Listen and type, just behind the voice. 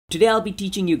Today I'll be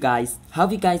teaching you guys how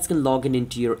you guys can log in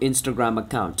into your Instagram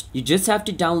account. You just have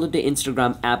to download the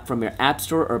Instagram app from your App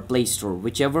Store or Play Store,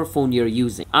 whichever phone you're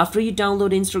using. After you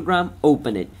download Instagram,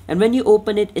 open it. And when you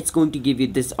open it, it's going to give you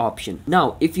this option.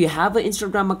 Now, if you have an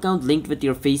Instagram account linked with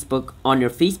your Facebook, on your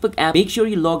Facebook app, make sure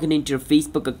you log in into your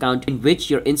Facebook account in which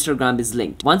your Instagram is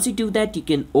linked. Once you do that, you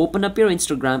can open up your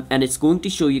Instagram and it's going to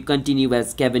show you continue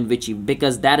as Kevin Witchy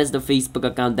because that is the Facebook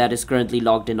account that is currently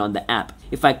logged in on the app.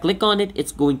 If I click on it,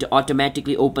 it's going to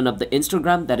automatically open up the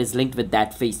Instagram that is linked with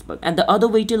that Facebook. And the other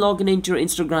way to log in into your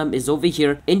Instagram is over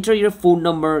here. Enter your phone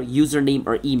number, username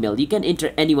or email. You can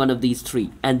enter any one of these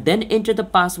three and then enter the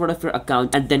password of your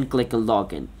account and then click on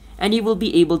login. And you will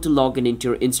be able to log in into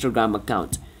your Instagram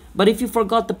account. But if you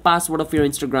forgot the password of your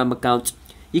Instagram account,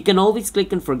 you can always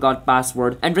click on forgot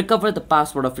password and recover the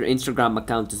password of your Instagram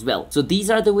account as well. So these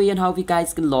are the way on how you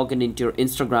guys can log in into your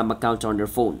Instagram account on your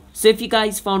phone. So if you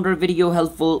guys found our video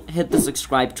helpful, hit the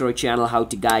subscribe to our channel How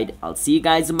to Guide. I'll see you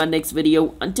guys in my next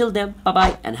video. Until then, bye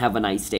bye and have a nice day.